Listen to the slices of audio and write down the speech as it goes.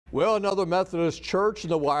Well, another Methodist church in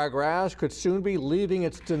the Wiregrass could soon be leaving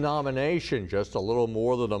its denomination just a little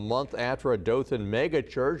more than a month after a Dothan mega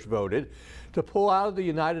church voted to pull out of the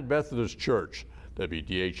United Methodist Church.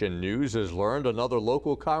 WDHN News has learned another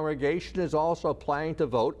local congregation is also planning to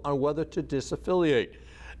vote on whether to disaffiliate.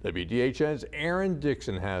 WDHN's Aaron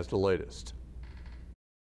Dixon has the latest.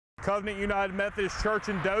 Covenant United Methodist Church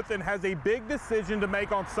in Dothan has a big decision to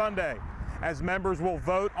make on Sunday, as members will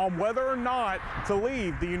vote on whether or not to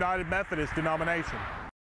leave the United Methodist denomination.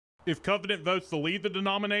 If Covenant votes to leave the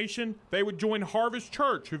denomination, they would join Harvest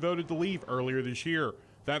Church, who voted to leave earlier this year.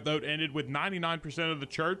 That vote ended with 99% of the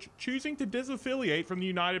church choosing to disaffiliate from the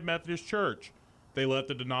United Methodist Church. They left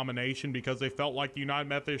the denomination because they felt like the United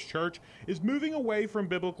Methodist Church is moving away from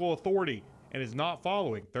biblical authority and is not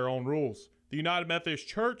following their own rules. The United Methodist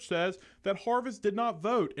Church says that Harvest did not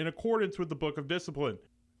vote in accordance with the Book of Discipline,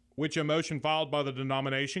 which a motion filed by the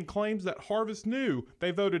denomination claims that Harvest knew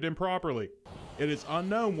they voted improperly. It is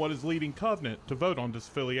unknown what is leading Covenant to vote on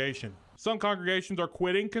disaffiliation. Some congregations are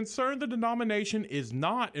quitting, concerned the denomination is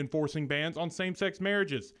not enforcing bans on same-sex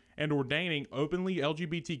marriages and ordaining openly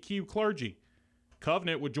LGBTQ clergy.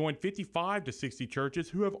 Covenant would join 55 to 60 churches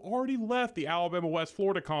who have already left the Alabama West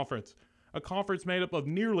Florida Conference, a conference made up of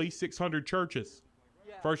nearly 600 churches.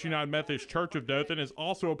 First United Methodist Church of Dothan is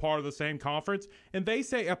also a part of the same conference, and they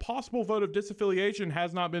say a possible vote of disaffiliation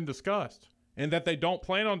has not been discussed, and that they don't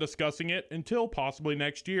plan on discussing it until possibly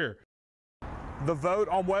next year. The vote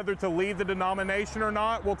on whether to leave the denomination or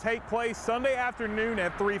not will take place Sunday afternoon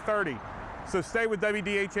at 3:30. So stay with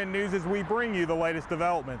WDHN News as we bring you the latest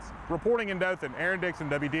developments. Reporting in Dothan, Aaron Dixon,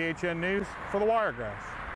 WDHN News for the Wiregrass.